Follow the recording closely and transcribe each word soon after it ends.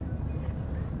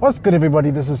What's good,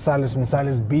 everybody? This is Silas from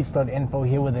SilasBeats.info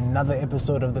here with another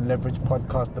episode of the Leverage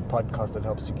Podcast, the podcast that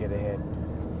helps you get ahead.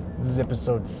 This is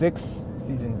episode 6,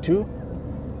 season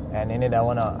 2, and in it I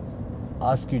want to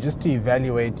ask you just to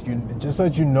evaluate, just so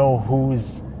that you know who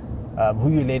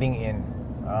you're letting in.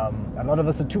 A lot of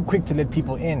us are too quick to let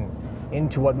people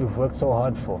into what we've worked so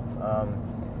hard for.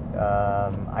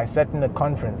 I sat in a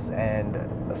conference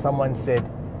and someone said,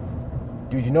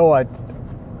 dude, you know what?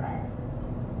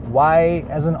 Why,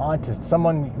 as an artist,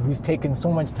 someone who's taken so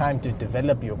much time to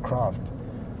develop your craft,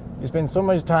 you spend so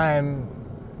much time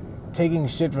taking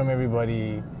shit from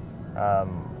everybody,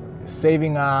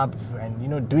 saving up,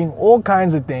 and doing all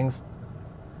kinds of things,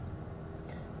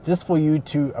 just for you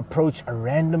to approach a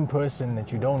random person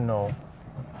that you don't know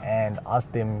and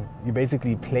ask them. You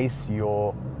basically place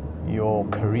your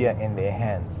career in their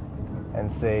hands and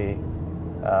say,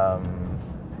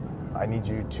 I need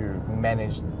you to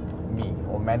manage me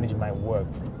or manage my work.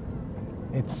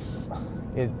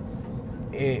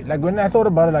 Like when I thought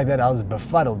about it like that, I was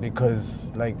befuddled because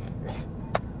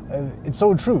it's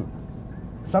so true.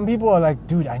 Some people are like,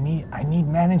 dude, I need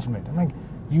management. I'm like,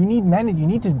 you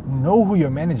need to know who your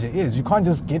manager is. You can't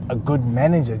just get a good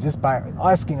manager just by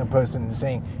asking a person and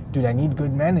saying, dude, I need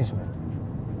good management.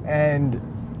 And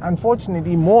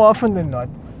unfortunately, more often than not,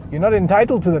 you're not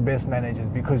entitled to the best managers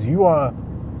because you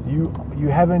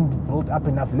haven't built up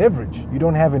enough leverage. You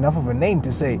don't have enough of a name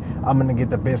to say, I'm going to get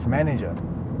the best manager.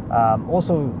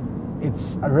 Also,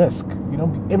 it's a risk.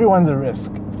 Everyone's a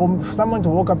risk. For someone to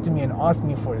walk up to me and ask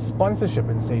me for a sponsorship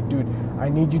and say, dude, I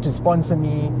need you to sponsor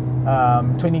me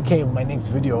 $20K of my next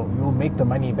video, you'll make the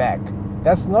money back.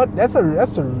 That's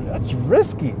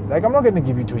risky. Like, I'm not going to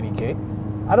give you $20K.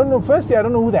 I don't know. Firstly, I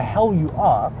don't know who the hell you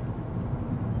are.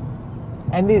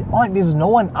 And there's no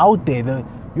one out there.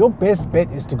 Your best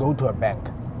bet is to go to a bank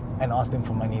and ask them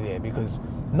for money there, because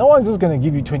no one's just going to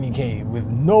give you $20K with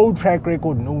no track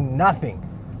record, no nothing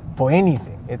for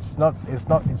anything. It's not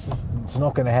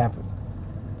going to happen.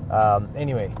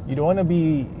 Anyway, you don't want to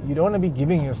be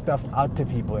giving your stuff out to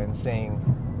people and saying,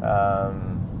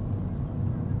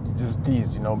 just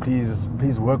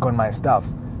please work on my stuff.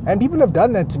 And people have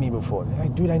done that to me before. They're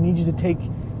like, dude, I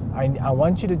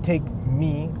want you to take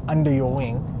me under your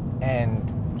wing and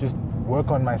just work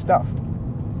on my stuff.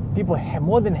 People are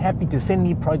more than happy to send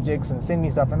me projects and send me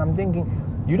stuff, and I'm thinking,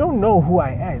 you don't know who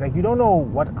I am. Like, you don't know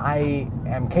what I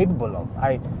am capable of.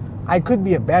 I could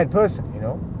be a bad person,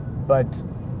 but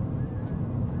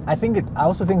I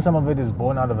also think some of it is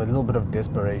born out of a little bit of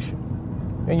desperation.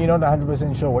 And you're not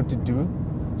 100% sure what to do,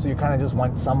 so you kind of just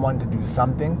want someone to do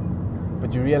something,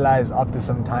 but you realize after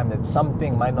some time that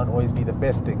something might not always be the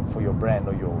best thing for your brand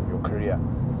or your career.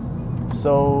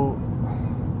 So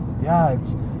yeah,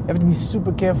 you have to be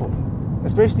super careful,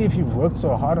 especially if you've worked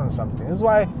so hard on something. This is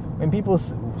why when people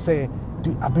say,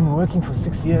 dude, I've been working for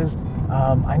 6 years,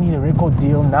 I need a record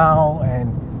deal now,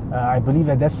 and I believe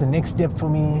that's the next step for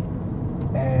me,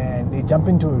 and they jump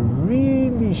into a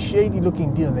really shady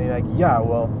looking deal, and they're like, yeah,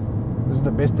 well, this is the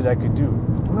best that I could do.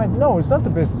 I'm like, no, it's not the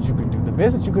best that you could do. The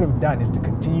best that you could have done is to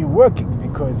continue working,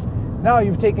 because now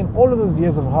you've taken all of those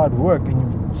years of hard work and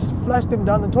you've just flushed them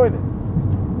down the toilet.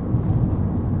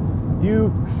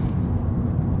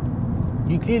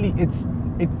 It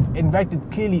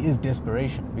clearly is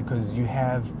desperation, because you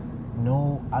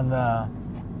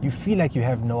feel like you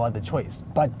have no other choice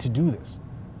but to do this.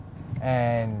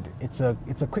 And it's a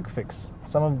quick fix.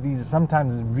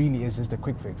 Sometimes it really is just a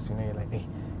quick fix. You're like, hey,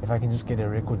 if I can just get a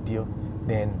record deal,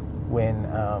 then when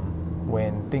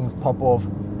things pop off,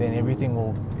 then everything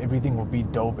will be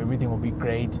dope, everything will be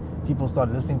great. People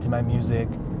start listening to my music.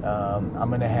 I'm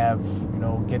gonna have,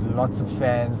 get lots of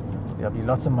fans. There'll be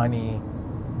lots of money.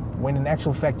 When in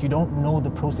actual fact, you don't know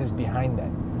the process behind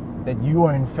that you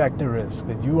are in fact a risk,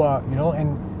 that you are,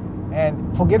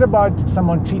 and forget about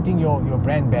someone treating your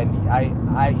brand badly,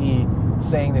 i.e.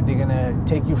 saying that they're gonna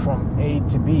take you from A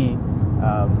to B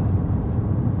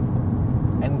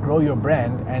and grow your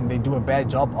brand, and they do a bad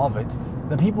job of it.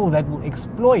 The people that will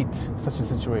exploit such a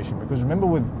situation, because remember,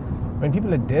 when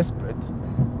people are desperate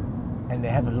and they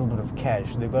have a little bit of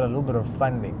cash, they've got a little bit of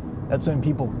funding, that's when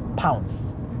people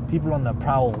pounce. People on the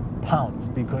prowl pounce,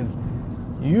 because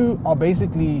you are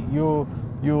basically, you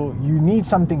need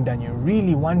something done, you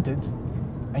really want it,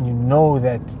 and you know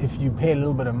that if you pay a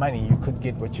little bit of money, you could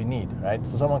get what you need, right?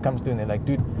 So someone comes through and they're like,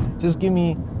 dude, just give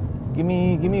me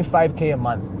 5K a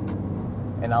month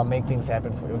and I'll make things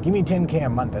happen for you. Or give me 10K a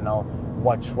month and I'll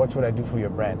watch what I do for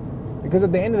your brand. Because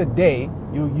at the end of the day,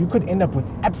 you could end up with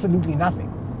absolutely nothing.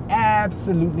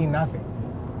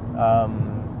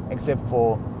 Except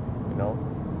for,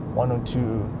 one or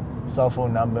two cell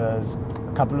phone numbers,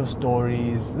 a couple of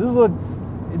stories. This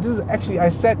is actually, I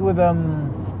sat with a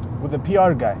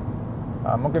PR guy.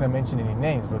 I'm not going to mention any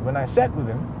names, but when I sat with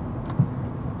him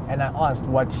and I asked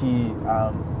what he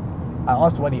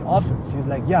offers, he was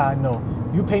like, yeah, no,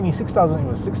 you pay me 6,000. It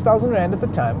was 6,000 Rand at the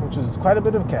time, which was quite a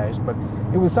bit of cash, but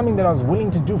it was something that I was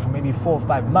willing to do for maybe 4 or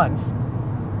 5 months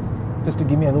just to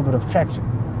give me a little bit of traction.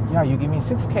 Yeah, you give me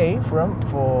 6K for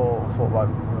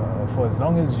as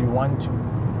long as you want to.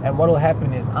 And what will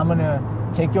happen is I'm going to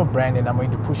take your brand and I'm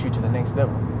going to push you to the next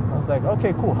level. I was like,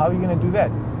 okay, cool. How are you going to do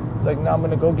that? It's like, no, I'm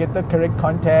going to go get the correct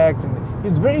contacts. And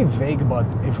he's very vague about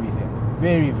everything.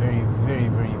 Very, very, very,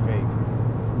 very vague.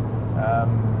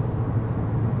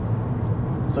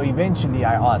 So eventually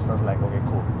I asked, I was like, okay,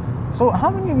 cool. So how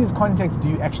many of these contacts do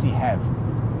you actually have?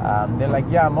 They're like,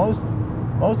 yeah, most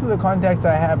of the contacts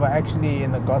I have are actually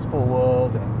in the gospel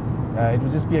world, and it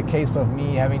would just be a case of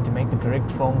me having to make the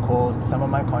correct phone calls to some of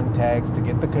my contacts to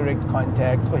get the correct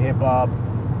contacts for hip hop.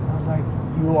 I was like,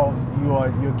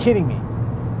 you're kidding me.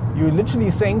 You're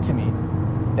literally saying to me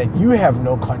that you have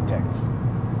no contacts.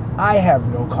 I have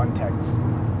no contacts.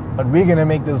 But we're gonna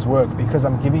make this work because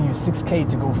I'm giving you 6K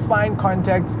to go find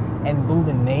contacts and build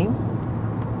a name?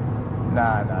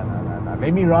 Nah.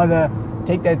 Let me rather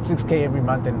take that 6K every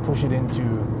month and push it into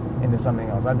something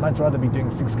else. I'd much rather be doing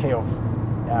 6K of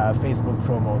Facebook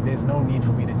promo. There's no need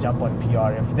for me to jump on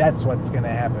PR if that's what's gonna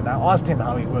happen. I asked him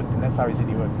how he worked, and that's how he said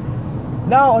he works.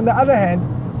 Now, on the other hand,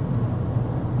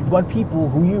 you've got people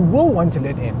who you will want to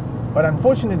let in, but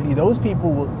unfortunately, those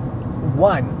people will,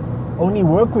 one, only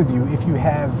work with you if you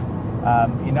have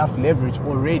enough leverage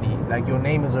already, like you're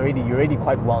already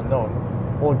quite well known,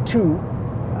 or two,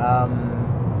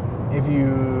 if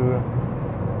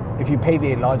you pay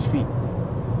their large fee.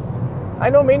 I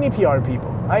know many PR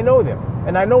people. I know them,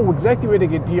 and I know exactly where to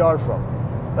get PR from,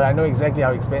 but I know exactly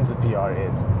how expensive PR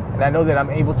is, and I know that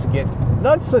I'm able to get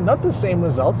not the same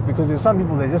results, because there's some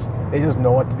people they just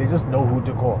know who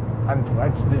to call. And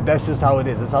that's just how it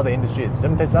is. That's how the industry is.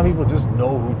 Some people just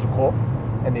know who to call,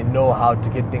 and they know how to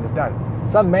get things done.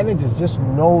 Some managers just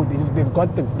know they've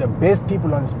got the best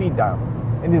people on speed dial,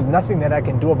 and there's nothing that I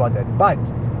can do about that. But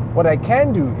what I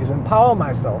can do is empower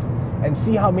myself and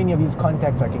see how many of these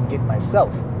contacts I can get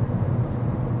myself.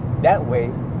 That way,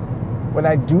 when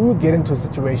I do get into a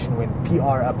situation when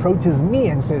PR approaches me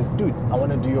and says, dude, I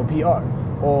want to do your PR,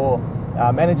 or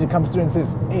a manager comes through and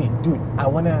says, hey, dude, I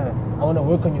want to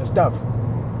work on your stuff,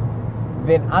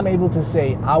 then I'm able to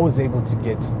say I was able to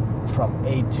get from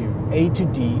A to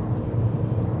D.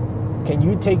 Can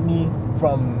you take me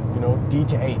from D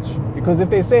to H? Because if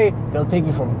they say they'll take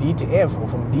you from D to F or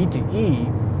from D to E,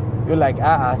 you're like,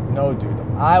 no, dude,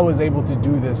 I was able to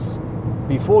do this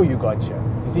before you got here.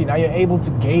 You see, now you're able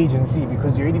to gauge and see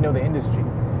because you already know the industry.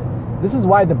 This is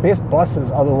why the best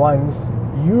bosses are the ones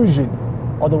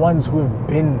who have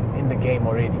been in the game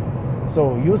already.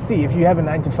 So you'll see, if you have a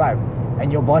 9-to-5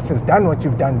 and your boss has done what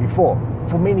you've done before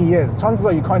for many years, chances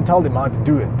are you can't tell them how to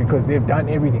do it because they've done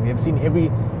everything. They've seen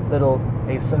every little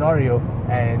scenario,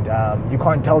 and you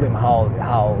can't tell them how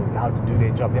to do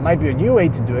their job. There might be a new way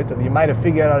to do it, or you might have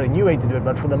figured out a new way to do it,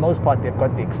 but for the most part, they've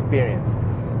got the experience.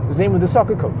 The same with the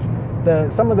soccer coach.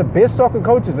 Some of the best soccer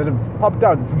coaches that have popped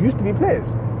out used to be players.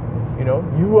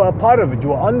 You were a part of it. You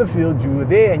were on the field, you were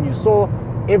there, and you saw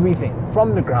everything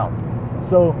from the ground.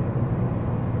 So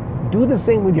do the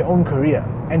same with your own career,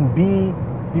 and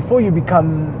before you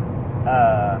become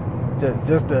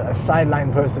just a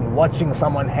sideline person watching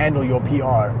someone handle your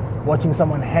PR, watching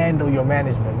someone handle your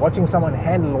management, watching someone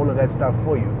handle all of that stuff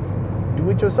for you. Do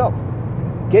it yourself.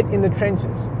 Get in the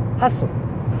trenches. Hustle.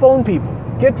 Phone people.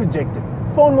 Get rejected.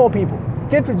 Phone more people.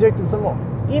 Get rejected some more.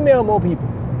 Email more people.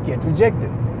 Get rejected.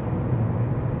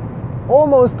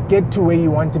 Almost get to where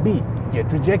you want to be.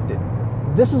 Get rejected.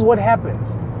 This is what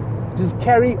happens. Just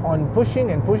carry on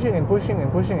pushing and pushing and pushing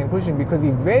and pushing and pushing, because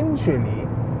eventually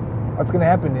what's going to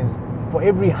happen is for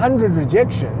every 100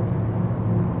 rejections,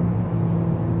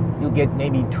 you'll get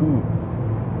maybe 2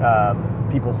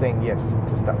 people saying yes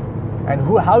to stuff. And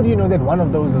how do you know that one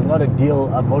of those is not a deal,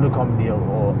 a Vodacom deal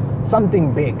or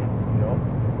something big?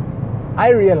 I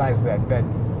realized that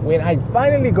when I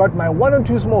finally got my 1 or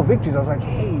 2 small victories, I was like,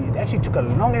 hey, it actually took a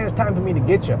long ass time for me to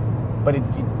get you. But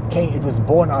it was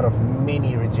born out of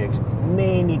many rejections.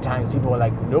 Many times people were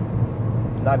like, nope,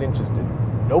 not interested.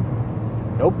 Nope.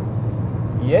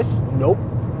 Yes, nope.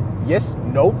 Yes,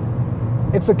 nope.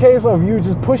 It's a case of you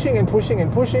just pushing and pushing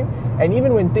and pushing. And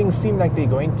even when things seem like they're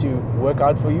going to work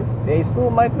out for you, they still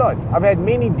might not. I've had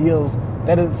many deals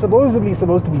that are supposedly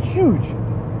supposed to be huge,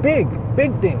 big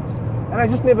things. And I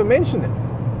just never mention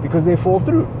them because they fall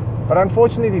through. But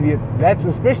unfortunately, that's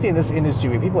especially in this industry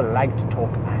where people like to talk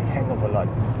a hang of a lot.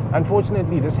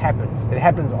 Unfortunately, this happens. It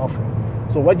happens often.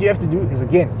 So what you have to do is,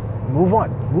 again, move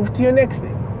on. Move to your next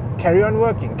thing. Carry on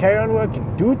working. Carry on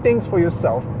working. Do things for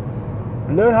yourself.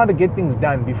 Learn how to get things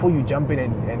done before you jump in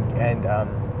and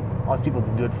ask people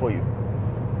to do it for you.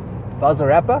 If I was a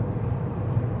rapper,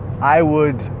 I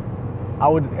would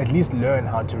at least learn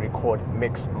how to record,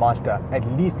 mix, master. At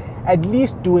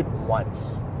least do it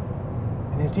once.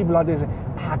 And there's people out there saying,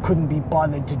 I couldn't be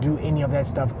bothered to do any of that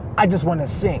stuff. I just want to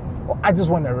sing, or I just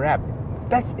want to rap.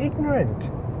 That's ignorant.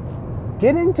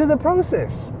 Get into the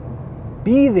process.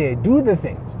 Be there. Do the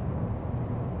things.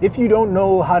 If you don't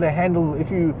know how to handle,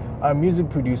 if you are a music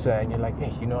producer and you're like,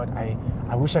 hey, you know what, I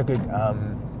wish I could,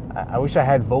 I wish I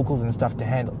had vocals and stuff to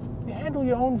handle. You handle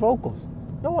your own vocals.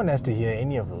 No one has to hear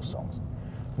any of those songs.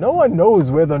 No one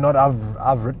knows whether or not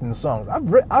I've written songs.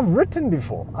 I've written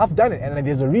before. I've done it, and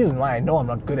there's a reason why I know I'm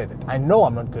not good at it. I know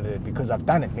I'm not good at it because I've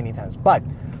done it many times. But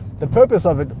the purpose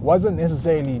of it wasn't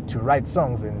necessarily to write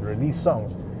songs and release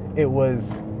songs. It was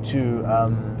to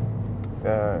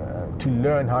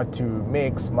learn how to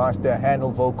mix, master,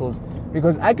 handle vocals,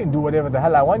 because I can do whatever the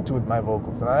hell I want to with my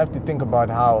vocals, and I have to think about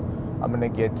how I'm gonna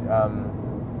get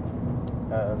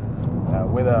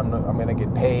whether I'm gonna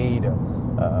get paid,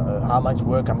 how much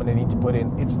work I'm gonna need to put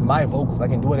in. It's my vocals. I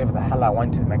can do whatever the hell I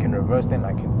want to them. I can reverse them.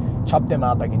 I can chop them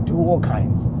up. I can do all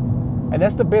kinds, and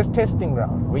that's the best testing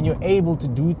ground when you're able to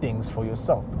do things for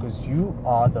yourself, because you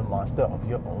are the master of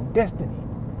your own destiny.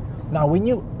 Now, when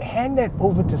you hand that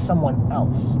over to someone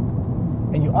else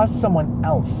and you ask someone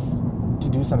else to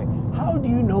do something, how do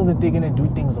you know that they're going to do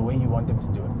things the way you want them to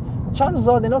do it? Chances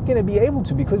are they're not going to be able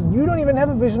to, because you don't even have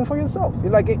a vision for yourself.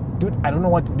 You're like, hey, dude, I don't know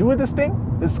what to do with this thing,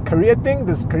 this career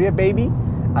baby.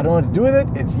 I don't know what to do with it.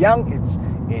 It's young.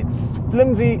 It's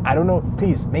flimsy. I don't know.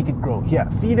 Please make it grow. Here,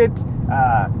 feed it.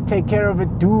 Take care of it.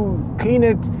 Clean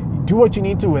it. Do what you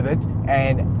need to with it.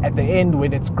 And at the end,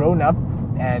 when it's grown up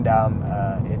and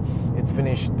it's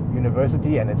finished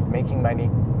university and it's making money,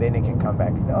 then it can come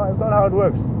back. No, that's not how it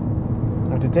works. You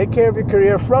have to take care of your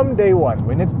career from day one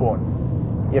when it's born.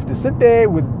 You have to sit there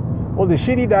with all the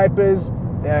shitty diapers,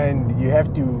 and you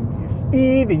have to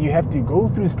feed, and you have to go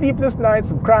through sleepless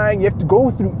nights of crying. You have to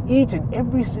go through each and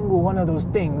every single one of those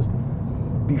things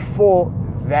before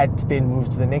that then moves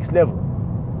to the next level,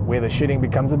 where the shitting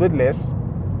becomes a bit less.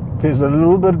 There's a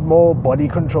little bit more body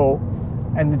control,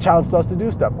 and the child starts to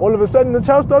do stuff. All of a sudden, the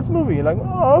child starts moving. You're like,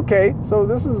 oh, okay, so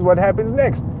this is what happens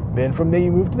next. Then from there,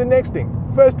 you move to the next thing.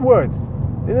 First words.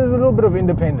 Then there's a little bit of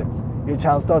independence. Your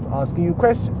child starts asking you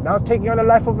questions. Now it's taking on a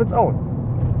life of its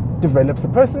own. Develops a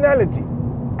personality.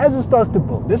 As it starts to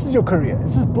build, this is your career.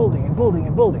 It's just building and building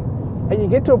and building. And you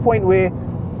get to a point where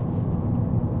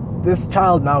this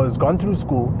child now has gone through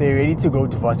school. They're ready to go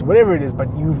to varsity, whatever it is, but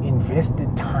you've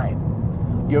invested time.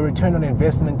 Your return on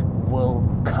investment will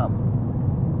come.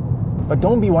 But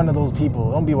don't be one of those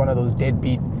people. Don't be one of those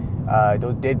deadbeat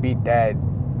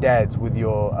dads with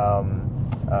your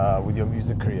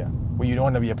music career, where you don't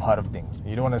want to be a part of things.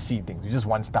 You don't want to see things. You just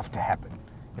want stuff to happen.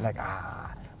 You're like,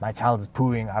 my child is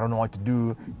pooing. I don't know what to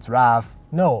do. It's rough.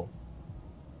 No.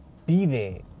 Be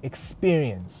there.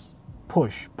 Experience.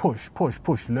 Push.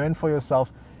 Learn for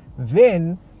yourself.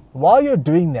 Then, while you're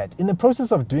doing that, in the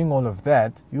process of doing all of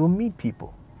that, you'll meet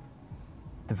people.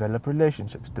 Develop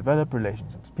relationships.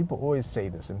 People always say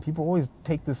this, and people always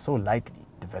take this so lightly.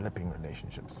 Developing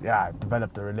relationships. Yeah, I've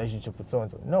developed a relationship with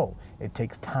so-and-so. No, it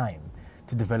takes time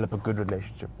to develop a good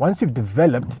relationship. Once you've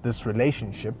developed this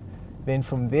relationship, then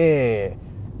from there,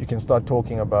 you can start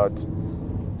talking about,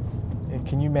 hey,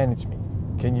 can you manage me?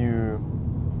 Can you,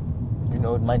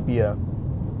 it might be a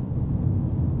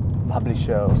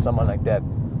publisher or someone like that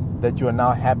you are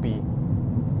now happy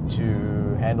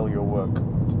to handle your work,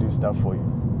 to do stuff for you.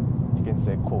 You can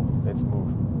say, cool, let's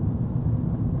move.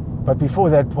 But before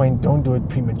that point, don't do it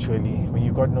prematurely. When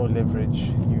you've got no leverage,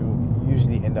 you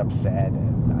usually end up sad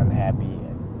and unhappy,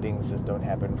 and things just don't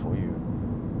happen for you.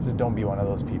 Just don't be one of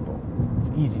those people. It's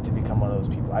easy to become one of those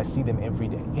people. I see them every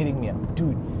day, hitting me up.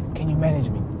 Dude, can you manage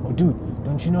me? Or dude,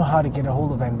 don't you know how to get a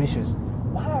hold of Ambitious?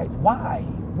 Why?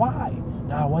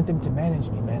 No, I want them to manage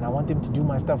me, man. I want them to do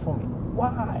my stuff for me.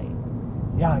 Why?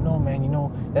 Yeah, no,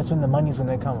 man, that's when the money's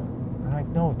gonna come. I'm like,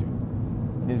 no, dude.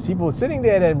 There's people sitting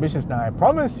there at Ambitious now. I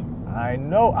promise you. I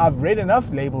know. I've read enough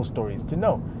label stories to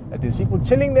know that there's people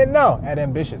chilling there now at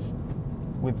Ambitious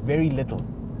with very little.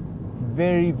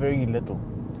 Very, very little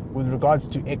with regards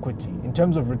to equity. In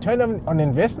terms of return on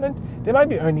investment, they might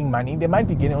be earning money. They might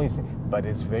be getting all these things, but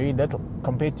it's very little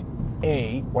compared to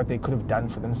what they could have done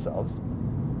for themselves,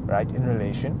 right? In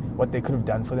relation, what they could have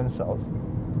done for themselves.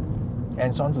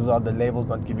 And chances are the label's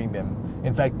not giving them,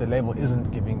 in fact, the label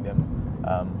isn't giving them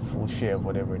full share of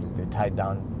whatever it is. They're tied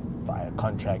down by a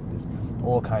contract. There's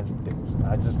all kinds of things.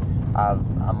 I'm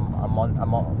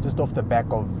just off the back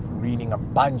of reading a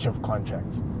bunch of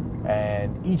contracts,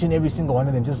 and each and every single one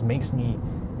of them just makes me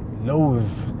loathe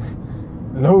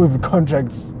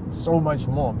contracts so much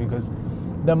more, because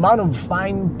the amount of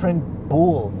fine print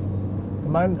bull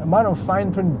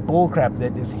crap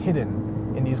that is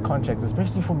hidden in these contracts,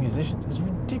 especially for musicians, is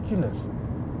ridiculous.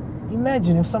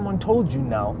 Imagine if someone told you,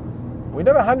 now, we're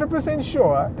not 100%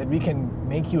 sure that we can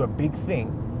make you a big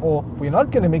thing, or we're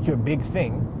not going to make you a big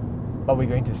thing, but we're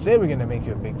going to say we're going to make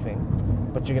you a big thing,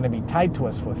 but you're going to be tied to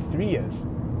us for 3 years.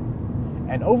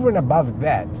 And over and above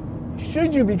that,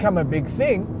 should you become a big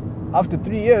thing, after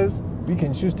 3 years, we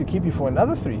can choose to keep you for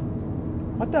another 3.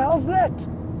 What the hell's that?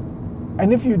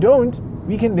 And if you don't,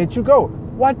 we can let you go.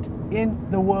 What in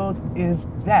the world is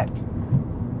that?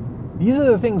 These are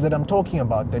the things that I'm talking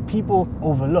about that people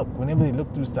overlook whenever they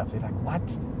look through stuff. They're like, what?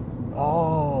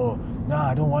 Oh,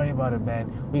 nah, don't worry about it, man.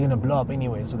 We're going to blow up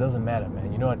anyway, so it doesn't matter,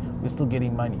 man. You know what? We're still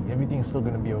getting money. Everything's still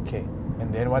going to be okay.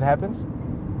 And then what happens?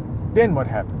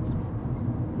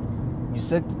 You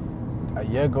sit, a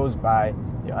year goes by,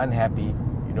 you're unhappy,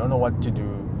 you don't know what to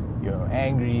do, you're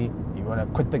angry, you want to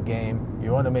quit the game, you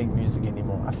don't want to make music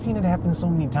anymore. I've seen it happen so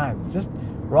many times. Just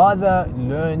rather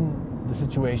learn the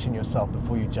situation yourself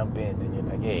before you jump in and you're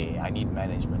like, hey, I need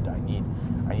management, I need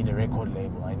a record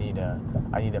label, I need a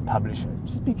publisher.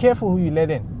 Just be careful who you let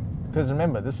in, because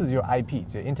remember, this is your IP,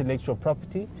 it's your intellectual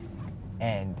property,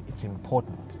 and it's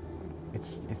important.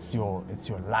 It's your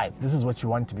life. This is what you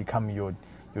want to become your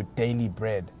daily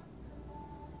bread,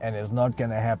 and it's not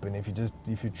gonna happen if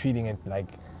you're treating it like,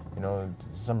 you know,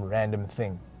 some random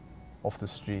thing off the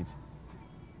street.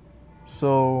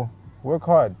 So work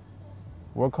hard,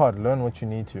 learn what you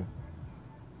need to.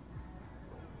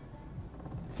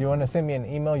 If you want to send me an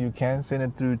email, you can send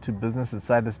it through to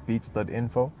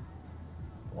business@silasbeats.info,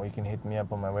 or you can hit me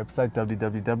up on my website,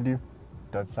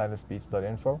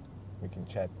 www.silasbeats.info. We can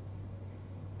chat.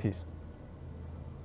 Peace.